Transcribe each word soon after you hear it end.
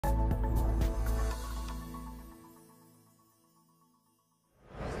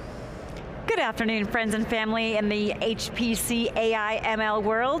afternoon, friends and family in the HPC AI ML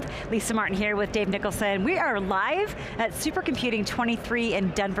world. Lisa Martin here with Dave Nicholson. We are live at Supercomputing 23 in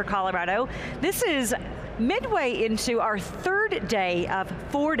Denver, Colorado. This is midway into our third day of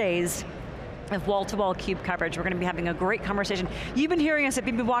 4 days of wall-to-wall CUBE coverage. We're going to be having a great conversation. You've been hearing us, if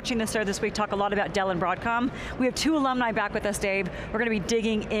you've been watching this show this week, talk a lot about Dell and Broadcom. We have two alumni back with us, Dave. We're going to be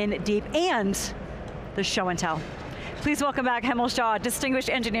digging in deep, and the show and tell. Please welcome back Hemal Shah, Distinguished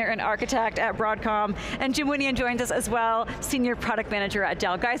Engineer and Architect at Broadcom, and James Wynia joins us as well, Senior Product Manager at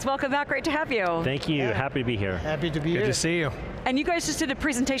Dell. Guys, welcome back, great to have you. Thank you, happy to be here. Happy to be here. Good to see you. And you guys just did a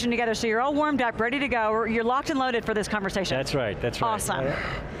presentation together, so you're all warmed up, ready to go. You're locked and loaded for this conversation. That's right, that's right. Awesome.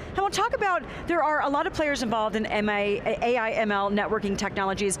 And we'll talk about, there are a lot of players involved in AI, ML, networking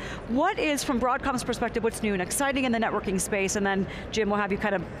technologies. What is, from Broadcom's perspective, what's new and exciting in the networking space? And then, Jim, we'll have you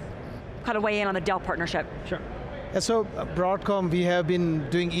kind of weigh in on the Dell partnership. Sure. So Broadcom, we have been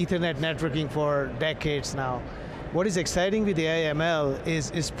doing Ethernet networking for decades now. What is exciting with AI ML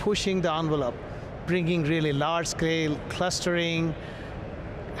is pushing the envelope, bringing really large scale clustering,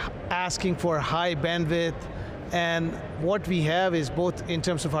 asking for high bandwidth, and what we have is both in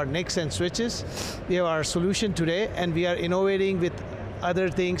terms of our NICs and switches. We have our solution today, and we are innovating with other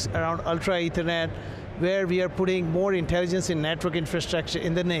things around Ultra Ethernet, where we are putting more intelligence in network infrastructure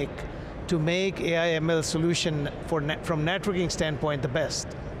in the NIC to make AI ML solution from networking standpoint the best.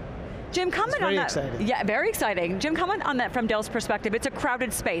 Jim, comment on that. Very exciting. Yeah, very exciting. Jim, comment on that from Dell's perspective. It's a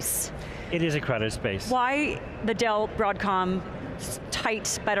crowded space. It is a crowded space. Why the Dell Broadcom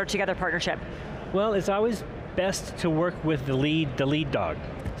tight, better together partnership? Well, it's always best to work with the lead dog.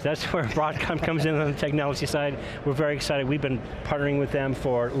 So that's where Broadcom comes in on the technology side. We're very excited. We've been partnering with them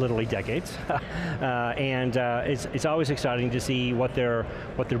for literally decades, and it's always exciting to see what they're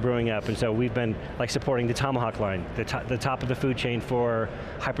brewing up. And so we've been like supporting the Tomahawk line, the top of the food chain for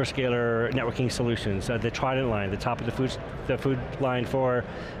hyperscaler networking solutions, the Trident line, the top of the food line for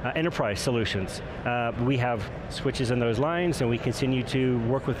enterprise solutions. We have switches in those lines, and we continue to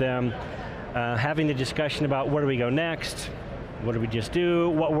work with them, having the discussion about where do we go next. What did we just do?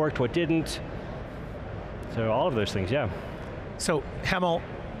 What worked, what didn't? So all of those things, yeah. So, Hemal,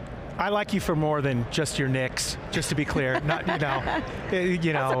 I like you for more than just your NICs, just to be clear. Not, you know, That's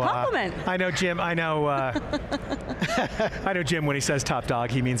a compliment. I know Jim, I know Jim when he says top dog,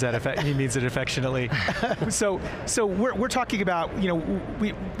 he means that he means it affectionately. So we're talking about,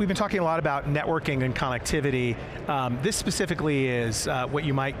 we've been talking a lot about networking and connectivity. This specifically is what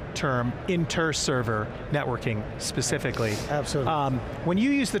you might term inter-server networking specifically. Absolutely. When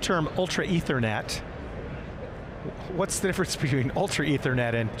you use the term Ultra Ethernet, what's the difference between Ultra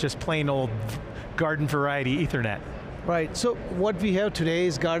Ethernet and just plain old garden variety Ethernet? Right, so what we have today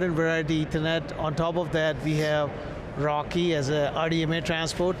is garden variety Ethernet. On top of that, we have Rocky as a RDMA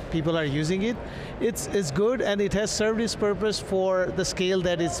transport. People are using it. It's good, and it has served its purpose for the scale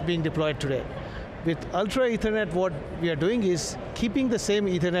that it's being deployed today. With Ultra Ethernet, what we are doing is keeping the same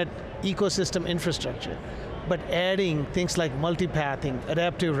Ethernet ecosystem infrastructure, but adding things like multipathing,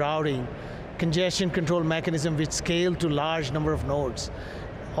 adaptive routing, congestion control mechanism which scale to large number of nodes.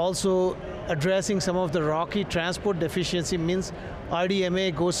 Also addressing some of the Rocky transport deficiency means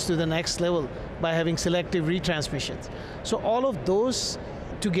RDMA goes to the next level by having selective retransmissions. So all of those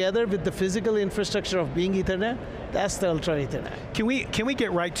together with the physical infrastructure of being Ethernet, that's the Ultra Ethernet. Can we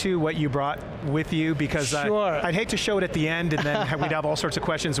get right to what you brought with you? Because sure. I'd hate to show it at the end and then we'd have all sorts of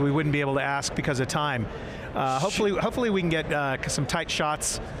questions we wouldn't be able to ask because of time. Hopefully we can get some tight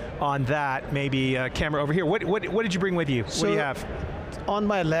shots on that, maybe camera over here. What did you bring with you? So what do you have? On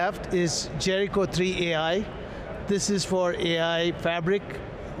my left is Jericho 3 AI. This is for AI fabric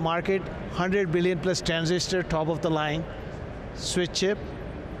market, 100 billion plus transistor, top of the line, switch chip.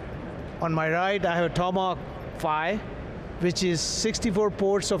 On my right, I have a Tomahawk 5, which is 64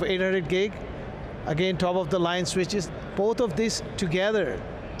 ports of 800 gig. Again, top of the line switches. Both of these together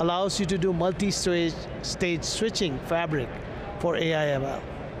allows you to do multi-stage switching fabric for AI ML.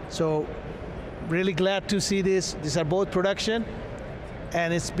 So, really glad to see this. These are both production,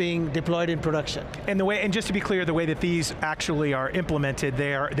 and it's being deployed in production. And just to be clear, the way that these actually are implemented,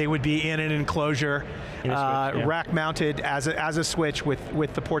 they would be in an enclosure, rack mounted as a switch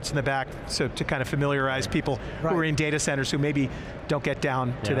with the ports in the back, so to kind of familiarize people who are in data centers who maybe don't get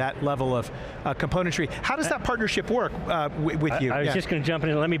down to that level of componentry. How does that partnership work with you? I was just going to jump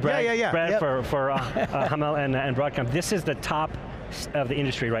in and let me brag, for Hemal and Broadcom. This is the top of the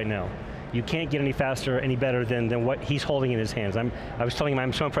industry right now. you can't get any faster, any better than what he's holding in his hands. I was telling him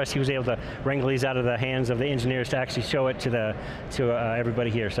I'm so impressed he was able to wrangle these out of the hands of the engineers to actually show it to everybody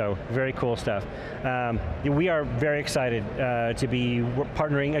here, so very cool stuff. We are very excited to be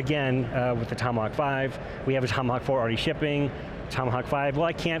partnering again with the Tomahawk 5. We have a Tomahawk 4 already shipping. Tomahawk 5, well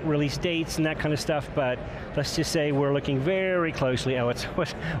I can't release dates and that kind of stuff, but let's just say we're looking very closely at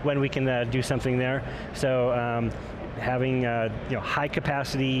when we can do something there. So having high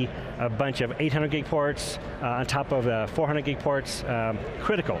capacity, a bunch of 800 gig ports on top of the 400 gig ports,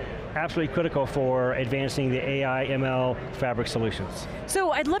 critical. Absolutely critical for advancing the AI, ML, fabric solutions.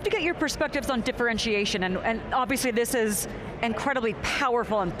 So I'd love to get your perspectives on differentiation, and obviously this is incredibly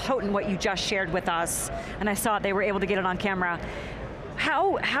powerful and potent what you just shared with us, and I saw they were able to get it on camera.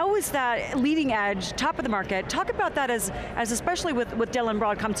 How is that leading edge, top of the market? Talk about that as especially with Dell and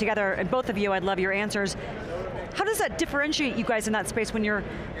Broadcom together, and both of you, I'd love your answers. How does that differentiate you guys in that space when you're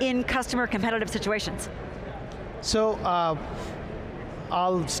in customer competitive situations? So,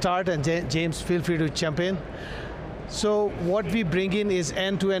 I'll start and James, feel free to jump in. So what we bring in is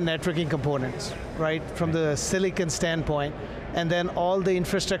end-to-end networking components, right? From the silicon standpoint, and then all the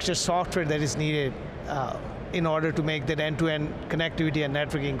infrastructure software that is needed in order to make that end-to-end connectivity and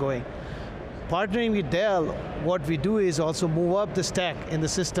networking going. Partnering with Dell, what we do is also move up the stack in the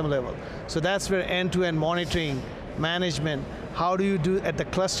system level. So that's where end-to-end monitoring, management, how do you do at the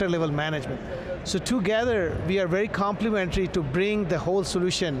cluster level management? So together, we are very complementary to bring the whole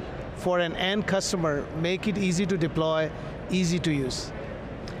solution for an end customer, make it easy to deploy, easy to use.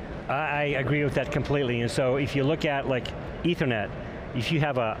 I agree with that completely, and so if you look at like Ethernet, if you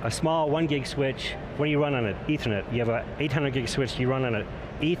have a small 1 gig switch, what do you run on it? Ethernet. You have an 800 gig switch, you run on it,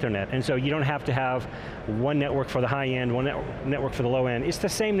 Ethernet, and so you don't have to have one network for the high end, one network for the low end. It's the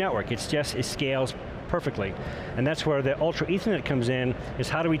same network, it scales perfectly. And that's where the Ultra Ethernet comes in, is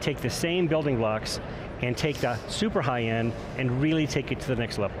how do we take the same building blocks and take the super high end and really take it to the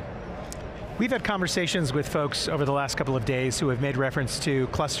next level. We've had conversations with folks over the last couple of days who have made reference to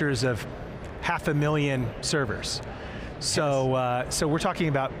clusters of 500,000 servers. So, yes. So we're talking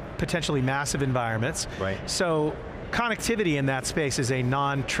about potentially massive environments. Right. So connectivity in that space is a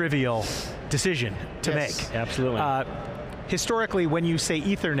non-trivial decision to make. Absolutely. Historically, when you say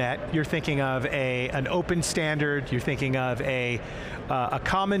Ethernet, you're thinking of an open standard, you're thinking of a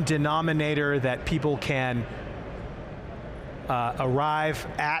common denominator that people can arrive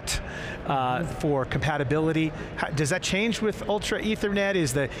at for compatibility. Does that change with Ultra Ethernet?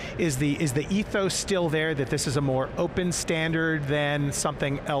 Is the ethos still there that this is a more open standard than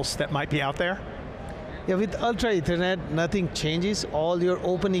something else that might be out there? Yeah, with Ultra Ethernet, nothing changes. All your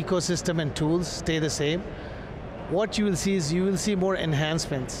open ecosystem and tools stay the same. What you will see is you will see more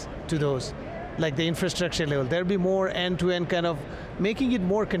enhancements to those, like the infrastructure level. There'll be more end-to-end kind of making it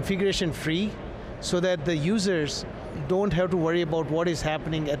more configuration free so that the users don't have to worry about what is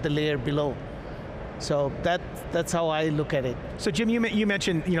happening at the layer below. So that's how I look at it. So Jim, you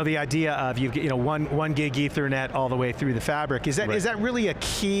mentioned the idea of one gig Ethernet all the way through the fabric. Is that right. Is that really a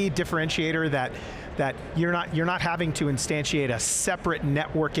key differentiator that you're not having to instantiate a separate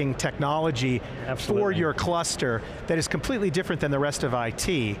networking technology Absolutely. for your cluster that is completely different than the rest of IT?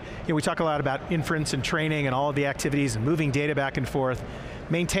 We talk a lot about inference and training and all of the activities and moving data back and forth.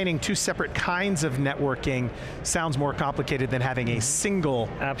 Maintaining two separate kinds of networking sounds more complicated than having a single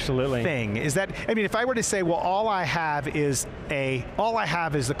Absolutely. thing. Is that, if I were to say, well, all I have is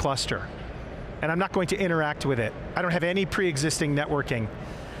the cluster, and I'm not going to interact with it, I don't have any pre-existing networking,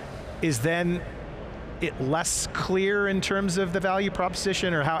 is then it less clear in terms of the value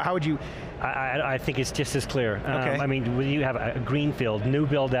proposition, or how would you? I think it's just as clear. Okay. When you have a greenfield, new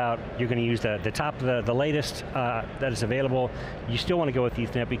build out, you're going to use the top, the latest that is available. You still want to go with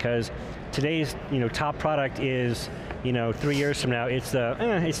Ethernet because today's top product is 3 years from now, it's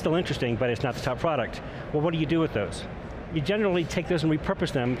still interesting, but it's not the top product. Well, what do you do with those? You generally take those and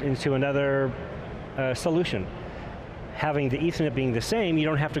repurpose them into another solution. Having the Ethernet being the same, you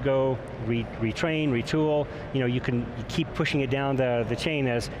don't have to go retrain, retool. You can keep pushing it down the chain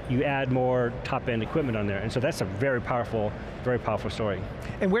as you add more top-end equipment on there. And so that's a very powerful story.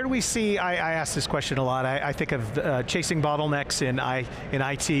 And where do we see, I ask this question a lot, I think of chasing bottlenecks in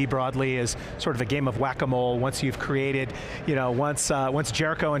IT broadly as sort of a game of whack-a-mole. Once you've created, once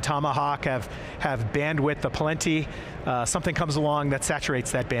Jericho and Tomahawk have bandwidth aplenty, something comes along that saturates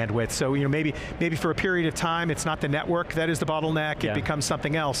that bandwidth. So maybe for a period of time, it's not the network that is the bottleneck, it becomes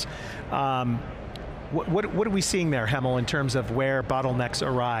something else. What are we seeing there, Hemal, in terms of where bottlenecks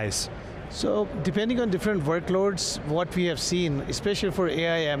arise? So depending on different workloads, what we have seen, especially for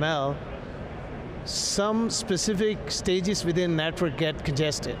AI ML, some specific stages within network get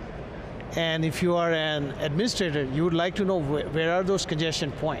congested. And if you are an administrator, you would like to know where are those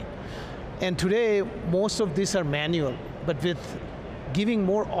congestion points. And today, most of these are manual, but with giving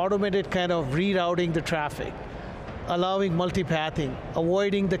more automated kind of rerouting the traffic, allowing multipathing,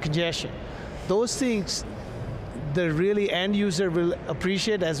 avoiding the congestion. Those things, the really end user will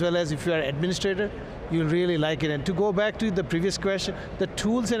appreciate, as well as if you are an administrator, you'll really like it. And to go back to the previous question, the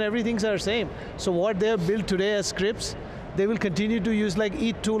tools and everything are the same. So what they have built today as scripts, they will continue to use like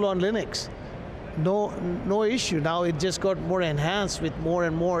eat tool on Linux. No issue. Now it just got more enhanced with more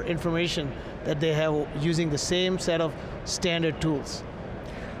and more information that they have using the same set of standard tools.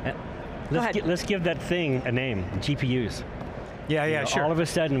 Let's give that thing a name, GPUs. Yeah, sure. All of a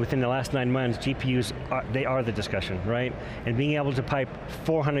sudden, within the last 9 months, GPUs, they are the discussion, right? And being able to pipe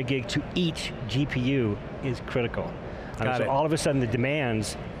 400 gig to each GPU is critical. So all of a sudden, the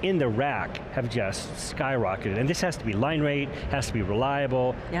demands in the rack have just skyrocketed. And this has to be line rate, has to be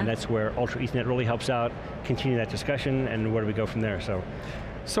reliable, and that's where Ultra Ethernet really helps out, continue that discussion, and where do we go from there, so.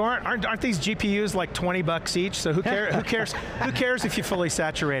 So aren't these GPUs like $20 each? So who cares if you fully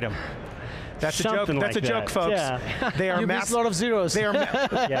saturate them? That's a joke. That's a joke, folks. Yeah. They are you missed a lot of zeros. They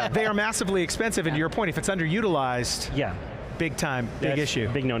are they are massively expensive. And to your point, if it's underutilized, big time, big issue.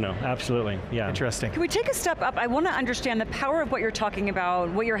 Big no-no, absolutely, yeah. Interesting. Can we take a step up? I want to understand the power of what you're talking about,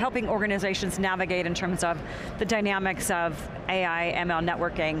 what you're helping organizations navigate in terms of the dynamics of AI, ML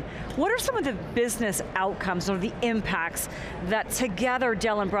networking. What are some of the business outcomes or the impacts that together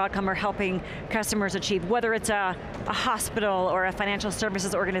Dell and Broadcom are helping customers achieve, whether it's a hospital or a financial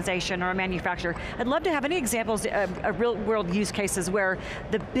services organization or a manufacturer? I'd love to have any examples of real world use cases where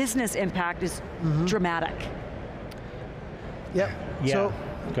the business impact is dramatic. Yeah. So,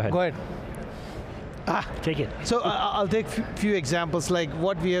 go ahead. Take it. So I'll take a few examples, like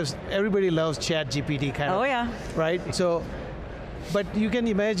what we have, everybody loves ChatGPT kind of. Oh yeah. Right, so, but you can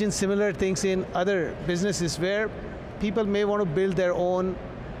imagine similar things in other businesses where people may want to build their own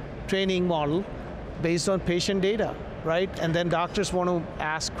training model based on patient data, right? And then doctors want to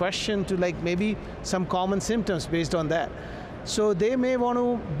ask questions to like maybe some common symptoms based on that. So they may want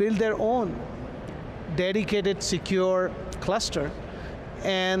to build their own dedicated, secure cluster,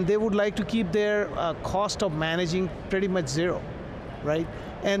 and they would like to keep their cost of managing pretty much zero, right?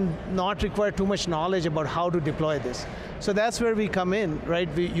 And not require too much knowledge about how to deploy this. So that's where we come in, right?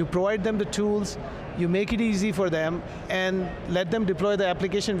 You provide them the tools, you make it easy for them, and let them deploy the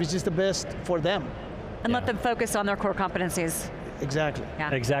application which is the best for them. And let them focus on their core competencies. Exactly.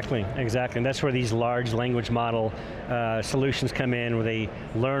 Yeah. Exactly, and that's where these large language model solutions come in, where they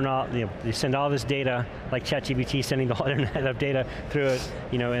learn all, they send all this data, like ChatGPT sending the whole internet of data through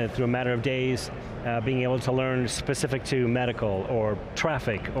it, through a matter of days, being able to learn specific to medical or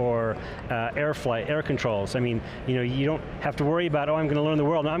traffic or air controls. I mean, you don't have to worry about, I'm going to learn the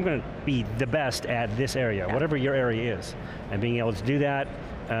world. No, I'm going to be the best at this area, whatever your area is, and being able to do that.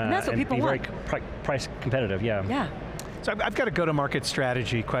 And that's what people want. Very price competitive, yeah. So I've got a go-to-market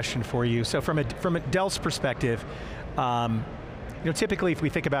strategy question for you. So from a Dell's perspective, typically if we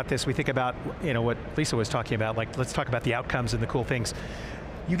think about this, we think about what Lisa was talking about. Like, let's talk about the outcomes and the cool things.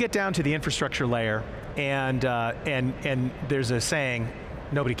 You get down to the infrastructure layer, and there's a saying,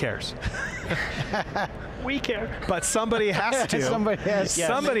 nobody cares. We care. But somebody has to. Somebody has to.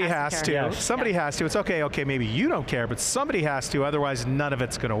 Somebody has to. Yes. Somebody has to. It's okay, maybe you don't care, but somebody has to, otherwise none of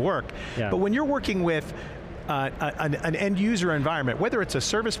it's going to work. Yeah. But when you're working with an end user environment, whether it's a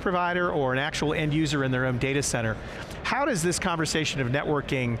service provider or an actual end user in their own data center, how does this conversation of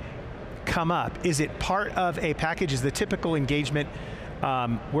networking come up? Is it part of a package? Is the typical engagement,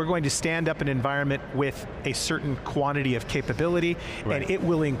 we're going to stand up an environment with a certain quantity of capability, and it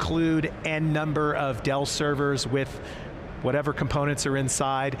will include n number of Dell servers with whatever components are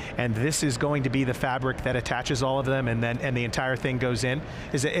inside, and this is going to be the fabric that attaches all of them, and the entire thing goes in?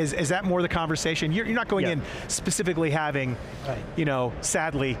 Is that more the conversation? You're not going in specifically having,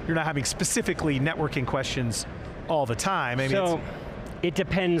 sadly, you're not having specifically networking questions all the time. I mean, so it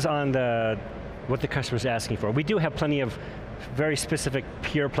depends on what the customer's asking for. We do have plenty of very specific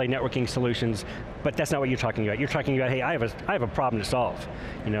pure play networking solutions, but that's not what you're talking about. You're talking about, hey, I have a problem to solve.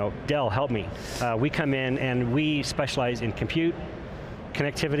 Dell, help me. We come in and we specialize in compute,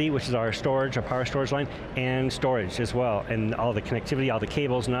 connectivity, which is our storage, our power storage line, and storage as well, and all the connectivity, all the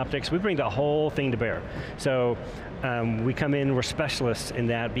cables and optics. We bring the whole thing to bear. So we come in, we're specialists in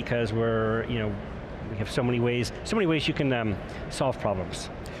that because we have so many ways you can solve problems.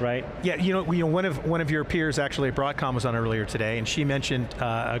 Right? Yeah, one of your peers actually at Broadcom was on earlier today, and she mentioned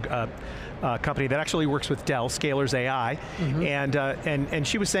a company that actually works with Dell, Scalers AI, and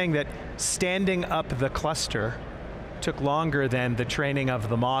she was saying that standing up the cluster took longer than the training of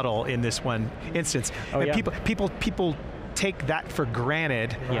the model in this one instance. Oh, and yeah. people take that for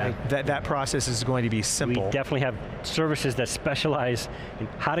granted, that process is going to be simple. We definitely have services that specialize in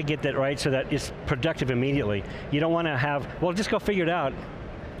how to get that right so that it's productive immediately. You don't want to have, well, just go figure it out.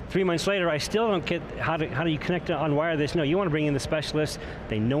 3 months later, I still don't get, how do you connect to unwire this? No, you want to bring in the specialists,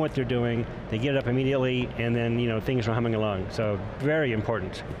 they know what they're doing, they get it up immediately, and then things are humming along. So, very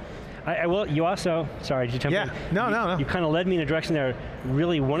important. You also, sorry, did you jump in? No. You kind of led me in a direction there.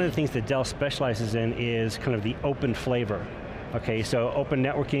 Really, one of the things that Dell specializes in is kind of the open flavor. Okay, so open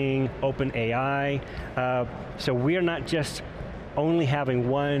networking, open AI. So we're not just only having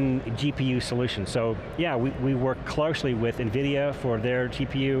one GPU solution. So yeah, we work closely with NVIDIA for their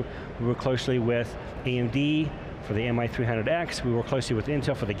GPU. We work closely with AMD for the MI300X. We work closely with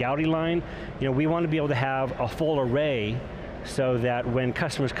Intel for the Gaudi line. We want to be able to have a full array so that when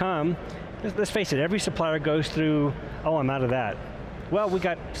customers come, let's face it, every supplier goes through, oh, I'm out of that. Well, we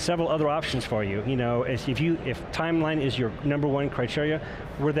got several other options for you. If timeline is your #1 criteria,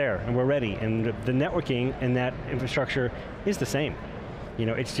 we're there and we're ready. And the networking in that infrastructure is the same.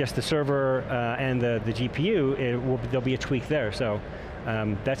 It's just the server and the GPU, there'll be a tweak there. So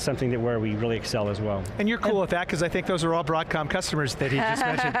that's something where we really excel as well. And you're cool with that, because I think those are all Broadcom customers that he just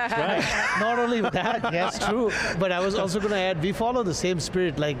mentioned. Right. Not only that, yes, true, but I was also going to add, we follow the same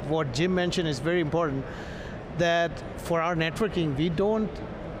spirit, like what Jim mentioned is very important, that for our networking, we don't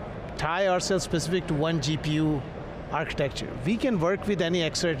tie ourselves specific to one GPU architecture. We can work with any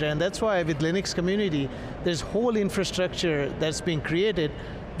accelerator, and that's why with Linux community, there's whole infrastructure that's being created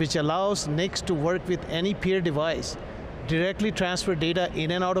which allows NICs to work with any peer device, directly transfer data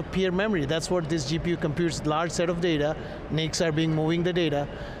in and out of peer memory. That's what this GPU computes, large set of data, NICs are moving the data.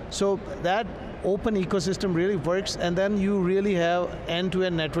 So that open ecosystem really works, and then you really have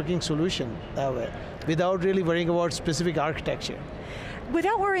end-to-end networking solution that way, without really worrying about specific architecture.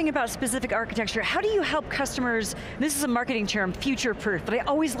 Without worrying about specific architecture, how do you help customers, this is a marketing term, future-proof, but I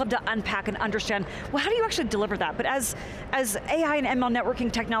always love to unpack and understand, well, how do you actually deliver that? But as AI and ML networking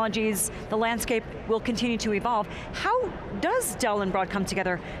technologies, the landscape will continue to evolve, how does Dell and Broadcom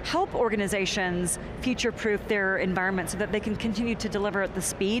together help organizations future-proof their environment so that they can continue to deliver at the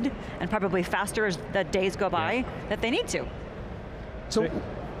speed, and probably faster as the days go by, that they need to? So,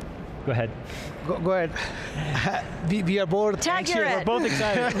 go ahead. Go ahead. we are both anxious. We're both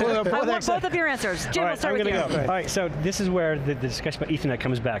excited. We're both I want excited. both of your answers. Jim, we'll start with you. Go. All right, so this is where the discussion about Ethernet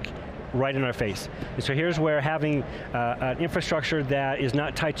comes back right in our face. And so here's where having an infrastructure that is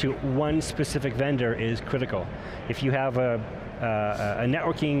not tied to one specific vendor is critical. If you have a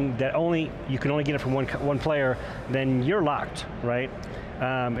networking that you can only get it from one player, then you're locked, right?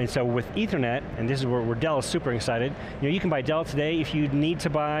 And so with Ethernet, and this is where Dell is super excited, you can buy Dell today. If you need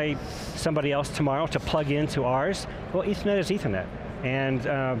to buy somebody else tomorrow to plug into ours, well, Ethernet is Ethernet.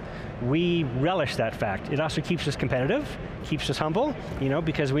 And we relish that fact. It also keeps us competitive, keeps us humble,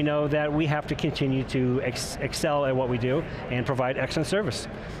 because we know that we have to continue to excel at what we do and provide excellent service.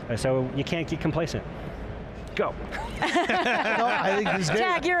 So you can't get complacent. Go. No, I think this is great.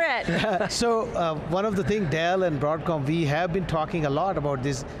 Jag, you're it. So one of the things Dell and Broadcom, we have been talking a lot about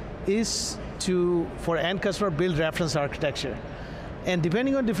this, is for end customer build reference architecture. And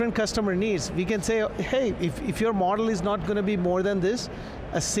depending on different customer needs, we can say, hey, if your model is not going to be more than this,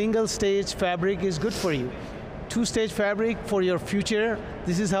 a single stage fabric is good for you. 2-stage fabric for your future,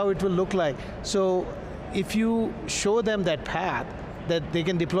 this is how it will look like. So if you show them that path, that they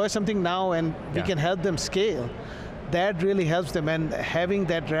can deploy something now and we can help them scale, that really helps them, and having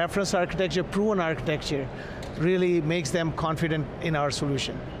that reference architecture, proven architecture, really makes them confident in our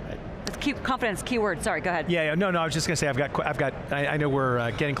solution. Confidence, keyword, sorry, go ahead. No, I was just going to say, I know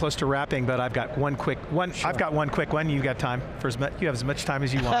we're getting close to wrapping, but I've got one quick one. Sure. I've got one quick one. You got time you have as much time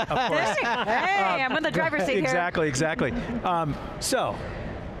as you want, of course. Hey, I'm in the driver's seat here. Exactly. So,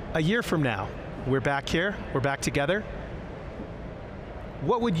 a year from now, we're back here, we're back together.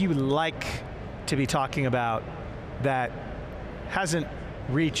 What would you like to be talking about that hasn't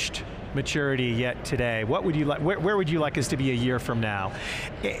reached maturity yet today? What would you like? Where would you like us to be a year from now?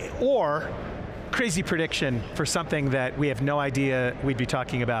 Or crazy prediction for something that we have no idea we'd be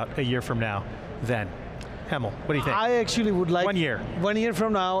talking about a year from now. Then, Hemal, what do you think? I actually would like 1 year. 1 year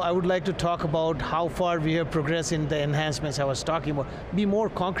from now, I would like to talk about how far we have progressed in the enhancements I was talking about. Be more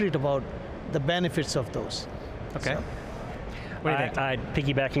concrete about the benefits of those. Okay. So. What do you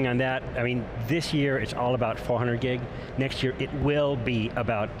think? Piggybacking on that, I mean, this year it's all about 400 gig. Next year it will be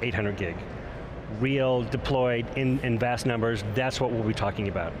about 800 gig. Real, deployed, in vast numbers, that's what we'll be talking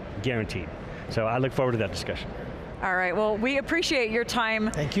about, guaranteed. So I look forward to that discussion. All right, well, we appreciate your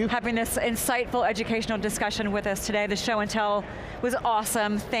time. Thank you. Having this insightful educational discussion with us today. The show and tell was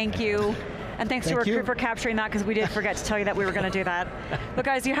awesome, thank you. And thanks to our crew for capturing that, because we did forget to tell you that we were going to do that. But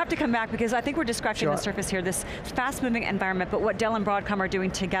guys, you have to come back, because I think we're just scratching the surface here, this fast moving environment, but what Dell and Broadcom are doing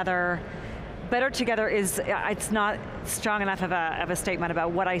together, better together is, it's not strong enough of a statement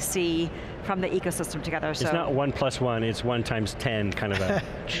about what I see from the ecosystem together. So it's not 1 + 1, it's 1 × 10, kind of a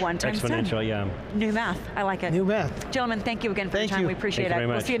 1 × 10. exponential, yeah. New math, I like it. New math. Gentlemen, thank you again for your time, we appreciate it.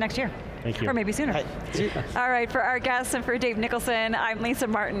 We'll see you next year. Thank you. Or maybe sooner. All right, for our guests and for Dave Nicholson, I'm Lisa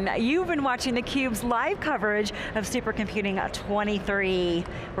Martin. You've been watching theCUBE's live coverage of Supercomputing 23.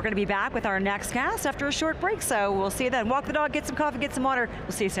 We're going to be back with our next guest after a short break, so we'll see you then. Walk the dog, get some coffee, get some water.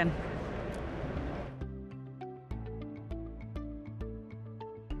 We'll see you soon.